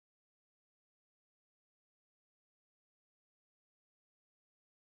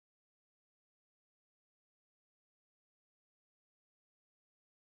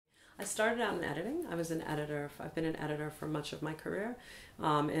I started out in editing. I was an editor. I've been an editor for much of my career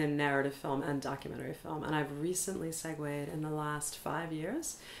in narrative film and documentary film. And I've recently segued in the last 5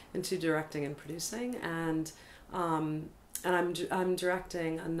 years into directing and producing. I'm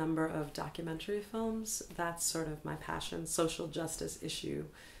directing a number of documentary films. That's sort of my passion, social justice issue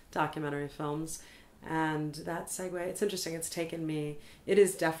documentary films. And that segue, it's interesting, it's taken me, it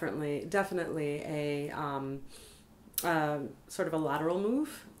is definitely a sort of a lateral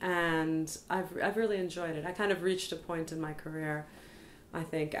move, and I've really enjoyed it. I kind of reached a point in my career, I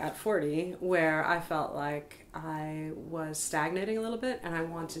think at 40, where I felt like I was stagnating a little bit and I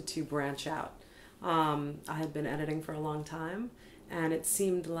wanted to branch out. I had been editing for a long time, and it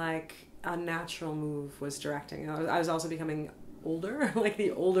seemed like a natural move was directing. I was also becoming older, like the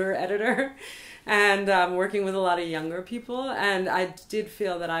older editor, and working with a lot of younger people, and I did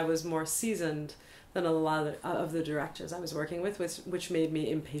feel that I was more seasoned than a lot of the directors I was working with, which made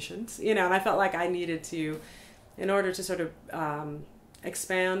me impatient, and I felt like I needed to, in order to sort of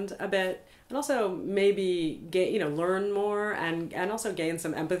expand a bit, and also maybe learn more and also gain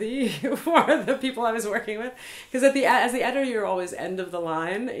some empathy for the people I was working with, because as the editor you're always end of the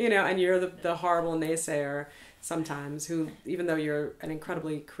line, and you're the horrible naysayer sometimes, who, even though you're an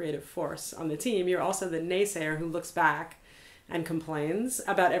incredibly creative force on the team, you're also the naysayer who looks back and complains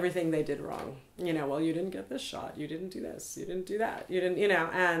about everything they did wrong. Well, you didn't get this shot, you didn't do this, you didn't do that, you didn't,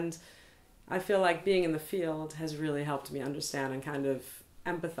 and I feel like being in the field has really helped me understand and kind of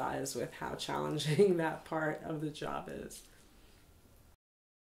empathize with how challenging that part of the job is.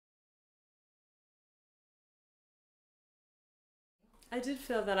 I did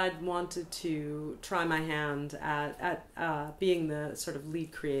feel that I'd wanted to try my hand at being the sort of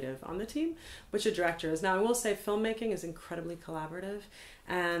lead creative on the team, which a director is. Now, I will say filmmaking is incredibly collaborative,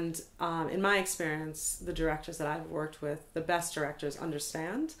 and in my experience, the directors that I've worked with, the best directors,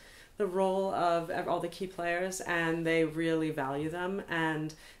 understand the role of all the key players, and they really value them,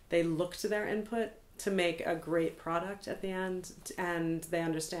 and they look to their input to make a great product at the end, and they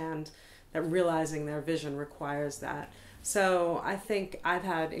understand that realizing their vision requires that. So I think I've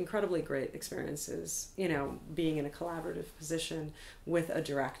had incredibly great experiences, being in a collaborative position with a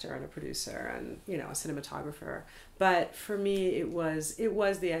director and a producer and, a cinematographer. But for me, it was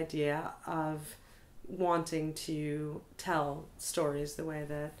the idea of wanting to tell stories the way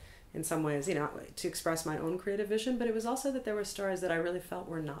that, in some ways, to express my own creative vision. But it was also that there were stories that I really felt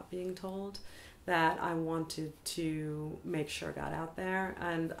were not being told, that I wanted to make sure got out there.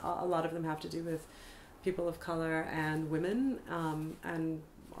 And a lot of them have to do with people of color and women, and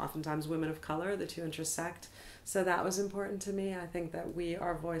oftentimes women of color, the two intersect. So that was important to me. I think that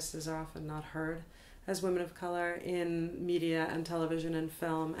our voices are often not heard as women of color in media and television and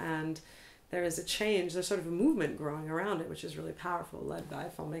film, and there is a change, there's sort of a movement growing around it, which is really powerful, led by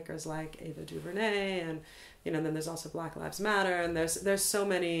filmmakers like Ava DuVernay, and then there's also Black Lives Matter, and there's so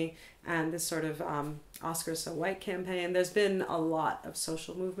many, and this sort of Oscars So White campaign. There's been a lot of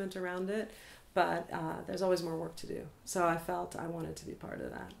social movement around it, but there's always more work to do. So I felt I wanted to be part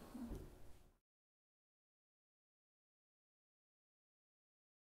of that.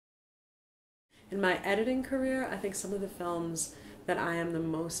 In my editing career, I think some of the films that I am the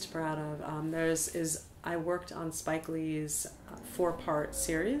most proud of, I worked on Spike Lee's 4-part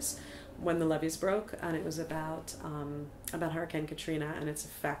series, When the Levees Broke, and it was about Hurricane Katrina and its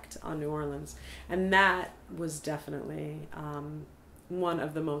effect on New Orleans. And that was definitely one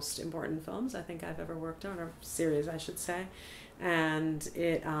of the most important films I think I've ever worked on, or series I should say. And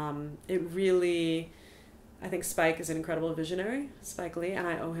it really, I think Spike is an incredible visionary, Spike Lee, and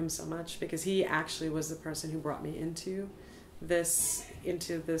I owe him so much, because he actually was the person who brought me into this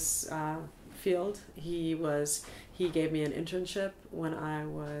field. He gave me an internship when I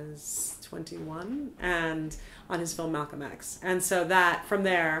was 21, and on his film Malcolm X. And so that, from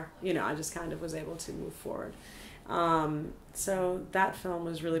there, I just kind of was able to move forward. So that film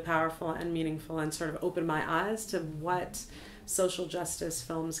was really powerful and meaningful, and sort of opened my eyes to what social justice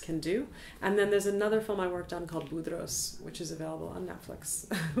films can do. And then there's another film I worked on called Budros, which is available on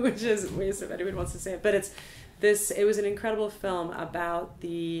Netflix, which is, if anyone wants to say it, but it was an incredible film about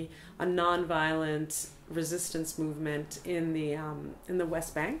a nonviolent resistance movement in the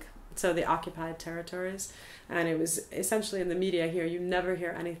West Bank, so the occupied territories. And it was essentially, in the media here, you never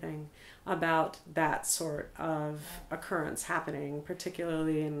hear anything about that sort of occurrence happening,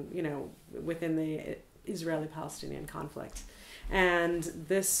 particularly within the Israeli-Palestinian conflict. And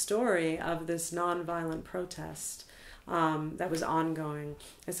this story of this nonviolent protest that was ongoing,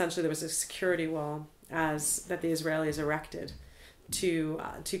 essentially there was a security wall that the Israelis erected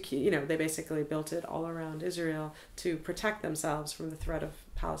they basically built it all around Israel to protect themselves from the threat of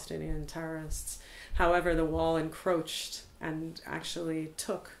Palestinian terrorists. However, the wall encroached and actually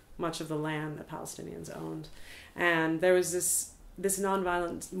took much of the land that Palestinians owned. And there was this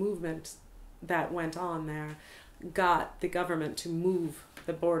nonviolent movement that went on there, got the government to move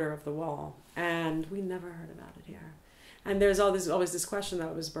the border of the wall, and we never heard about it here. And there's always this question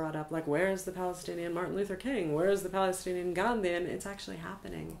that was brought up, like, where is the Palestinian Martin Luther King? Where is the Palestinian Gandhi? And it's actually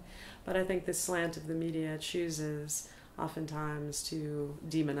happening. But I think the slant of the media chooses oftentimes to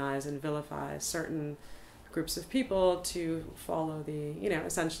demonize and vilify certain groups of people to follow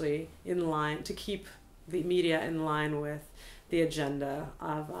essentially in line, to keep the media in line with the agenda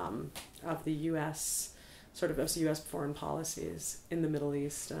of the U.S. of U.S. foreign policies in the Middle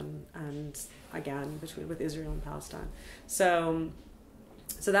East and again with Israel and Palestine. So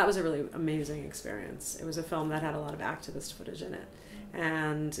that was a really amazing experience. It was a film that had a lot of activist footage in it,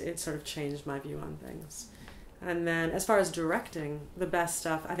 and it sort of changed my view on things. And then as far as directing, the best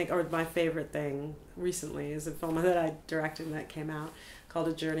stuff, I think, or my favorite thing recently is a film that I directed that came out called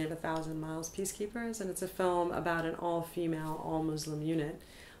A Journey of 1,000 Miles, Peacekeepers. And it's a film about an all-female, all-Muslim unit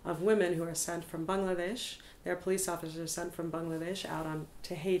of women who are sent from Bangladesh. They're police officers sent from Bangladesh out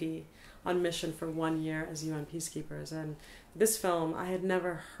to Haiti on mission for 1 year as UN peacekeepers. And this film, I had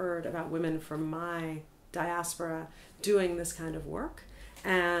never heard about women from my diaspora doing this kind of work.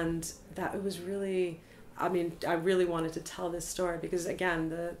 And that it was really... I really wanted to tell this story because,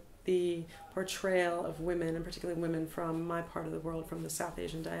 again, the portrayal of women, and particularly women from my part of the world, from the South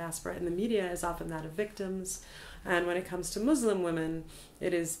Asian diaspora, in the media is often that of victims. And when it comes to Muslim women,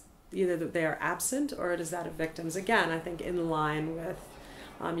 it is either that they are absent or it is that of victims. Again, I think in line with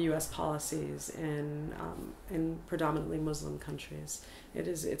U.S. policies in predominantly Muslim countries.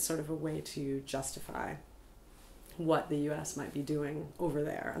 It's sort of a way to justify what the U.S. might be doing over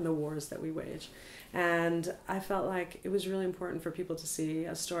there and the wars that we wage. And I felt like it was really important for people to see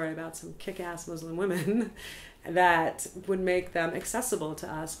a story about some kick-ass Muslim women that would make them accessible to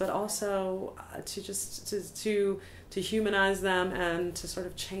us, but also to humanize them and to sort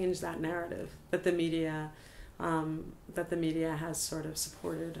of change that narrative that the media has sort of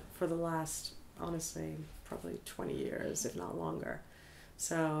supported for the last, honestly, probably 20 years, if not longer.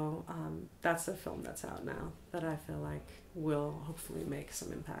 So that's a film that's out now that I feel like will hopefully make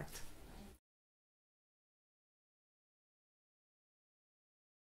some impact.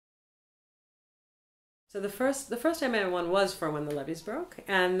 So the first Emmy I won was for When the Levees Broke,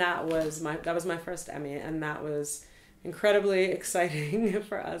 and that was my first Emmy, and that was incredibly exciting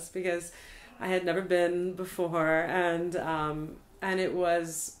for us because I had never been before, and it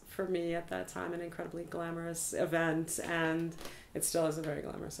was for me at that time an incredibly glamorous event, and it still is a very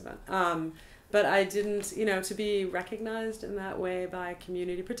glamorous event. But I didn't, to be recognized in that way by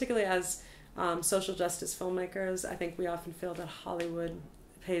community, particularly as social justice filmmakers, I think we often feel that Hollywood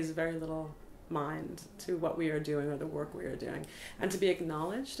pays very little mind to what we are doing or the work we are doing, and to be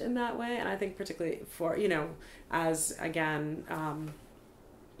acknowledged in that way. And I think particularly for, as again,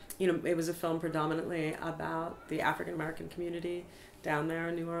 it was a film predominantly about the African American community down there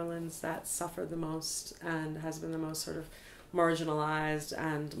in New Orleans that suffered the most and has been the most sort of marginalized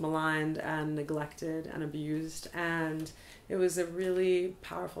and maligned and neglected and abused. And it was a really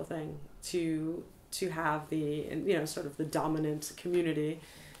powerful thing to have the, sort of the dominant community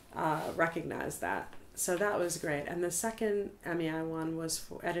recognize that. So that was great. And the second Emmy I won was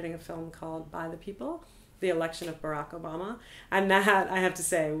for editing a film called By the People, the election of Barack Obama. And that, I have to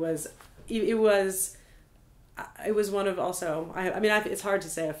say, was one of also, it's hard to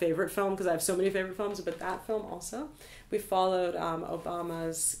say a favorite film because I have so many favorite films, but that film also, we followed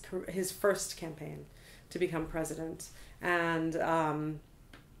his first campaign to become president. And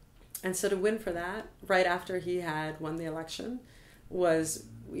so to win for that, right after he had won the election, was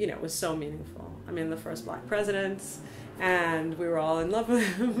so meaningful. I mean, the first Black president, and we were all in love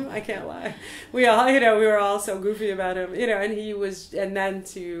with him. I can't lie. We all, we were all so goofy about him, and he was, and then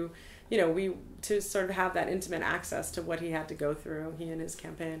to sort of have that intimate access to what he had to go through, he and his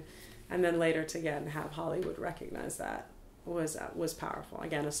campaign, and then later to again have Hollywood recognize that was powerful.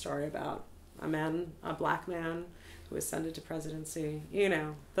 Again, a story about a Black man who ascended to presidency.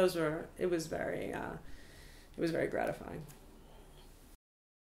 It was very gratifying.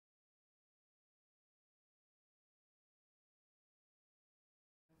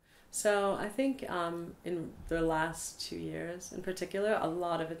 So I think in the last 2 years in particular, a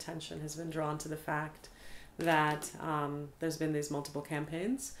lot of attention has been drawn to the fact that there's been these multiple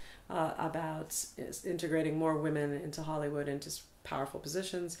campaigns about integrating more women into Hollywood, into powerful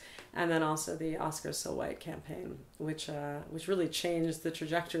positions, and then also the Oscars So White campaign, which really changed the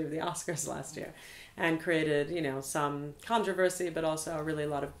trajectory of the Oscars last year, and created some controversy, but also really a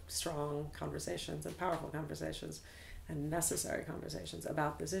lot of strong conversations and powerful conversations and necessary conversations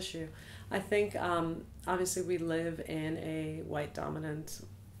about this issue. I think obviously we live in a white dominant,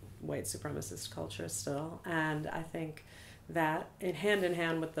 white supremacist culture still, and I think that in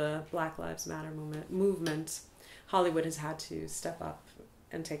hand with the Black Lives Matter movement, Hollywood has had to step up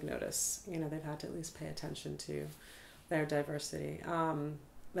and take notice. They've had to at least pay attention to their diversity. And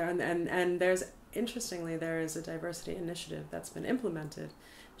there's, interestingly, there is a diversity initiative that's been implemented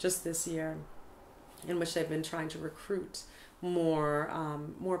just this year, in which they've been trying to recruit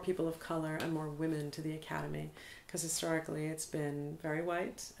more people of color and more women to the Academy, because historically it's been very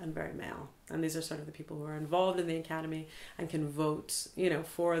white and very male, and these are sort of the people who are involved in the Academy and can vote,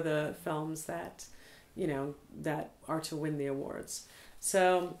 for the films that that are to win the awards.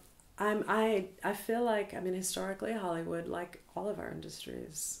 So I feel like, historically Hollywood, like all of our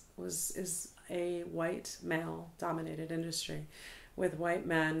industries, is a white male dominated industry, with white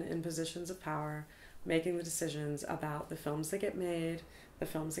men in positions of power making the decisions about the films that get made, the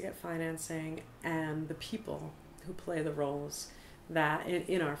films that get financing, and the people who play the roles that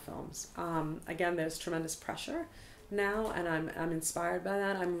in our films. Again, there's tremendous pressure now, and I'm inspired by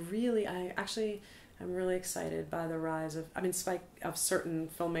that. I'm really excited by the rise of certain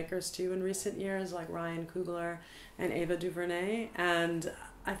filmmakers too in recent years, like Ryan Coogler and Ava DuVernay. And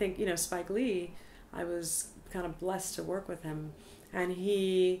I think, Spike Lee, I was kind of blessed to work with him, and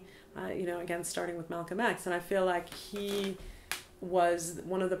he, again, starting with Malcolm X, and I feel like he was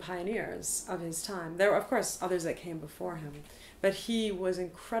one of the pioneers of his time. There were, of course, others that came before him, but he was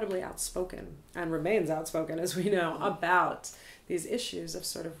incredibly outspoken, and remains outspoken, as we know, about these issues of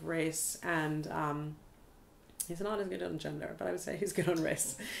sort of race, and he's not as good on gender, but I would say he's good on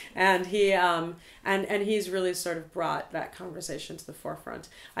race. And he and he's really sort of brought that conversation to the forefront.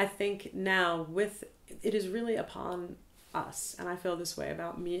 I think now it is really upon us, and I feel this way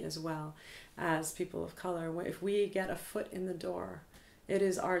about me as well, as people of color. If we get a foot in the door, it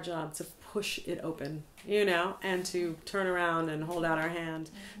is our job to push it open, and to turn around and hold out our hand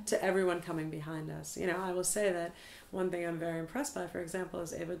to everyone coming behind us. I will say that one thing I'm very impressed by, for example,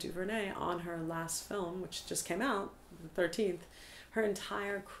 is Ava DuVernay. On her last film, which just came out, the 13th, her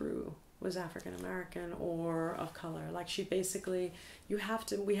entire crew was African American or of color. Like, she basically, we have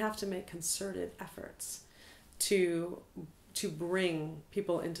to make concerted efforts to bring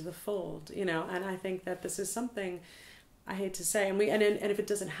people into the fold, and I think that this is something, I hate to say, and if it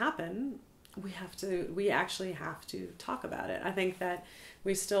doesn't happen, we actually have to talk about it. I think that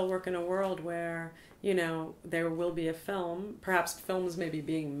we still work in a world where, there will be a film, perhaps films may be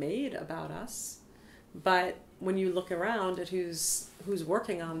being made about us, but when you look around at who's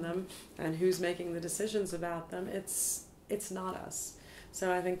working on them and who's making the decisions about them, it's not us.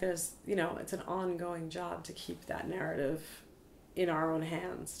 So I think there's, it's an ongoing job to keep that narrative in our own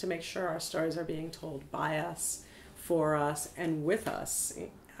hands, to make sure our stories are being told by us, for us, and with us,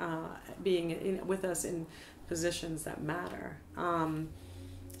 with us in positions that matter.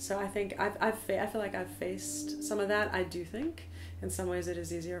 So I think I feel like I've faced some of that. I do think in some ways it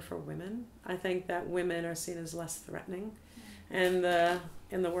is easier for women. I think that women are seen as less threatening in the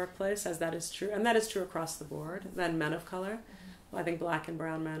workplace, as that is true, and that is true across the board, than men of color. I think Black and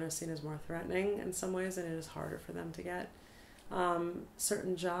brown men are seen as more threatening in some ways, and it is harder for them to get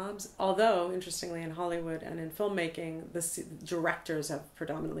certain jobs. Although, interestingly, in Hollywood and in filmmaking, the directors have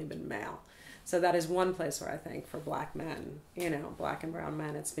predominantly been male. So that is one place where I think for Black men, Black and brown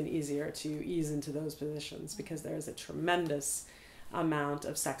men, it's been easier to ease into those positions, because there is a tremendous amount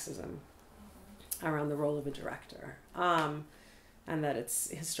of sexism around the role of a director, and that it's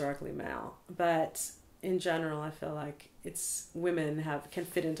historically male. But in general, I feel like women can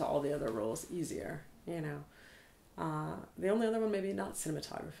fit into all the other roles easier, The only other one, maybe not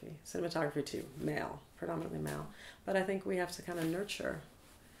cinematography. Cinematography too, male, predominantly male. But I think we have to kind of nurture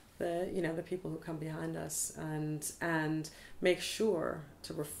the people who come behind us, and make sure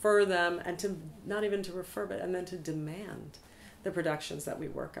to refer them, and to not even to refer, but and then to demand the productions that we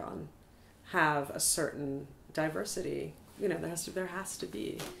work on have a certain diversity. There has to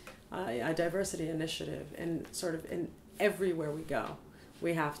be a diversity initiative, and sort of in everywhere we go,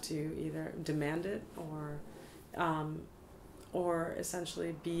 we have to either demand it or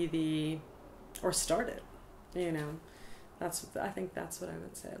essentially or start it. I think that's what I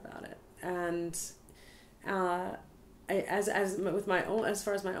would say about it. And as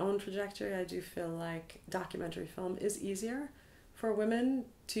far as my own trajectory, I do feel like documentary film is easier for women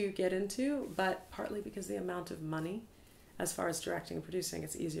to get into, but partly because the amount of money as far as directing and producing,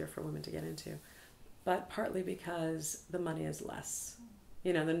 it's easier for women to get into. But partly because the money is less.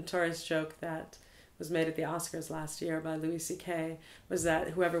 You know, the notorious joke that was made at the Oscars last year by Louis C.K. was that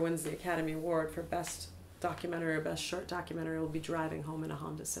whoever wins the Academy Award for Best Documentary or Best Short Documentary will be driving home in a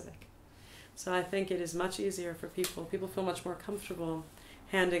Honda Civic. So I think it is much easier for people. People feel much more comfortable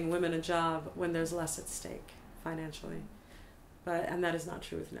handing women a job when there's less at stake financially. And that is not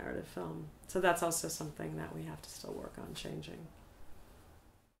true with narrative film. So that's also something that we have to still work on changing.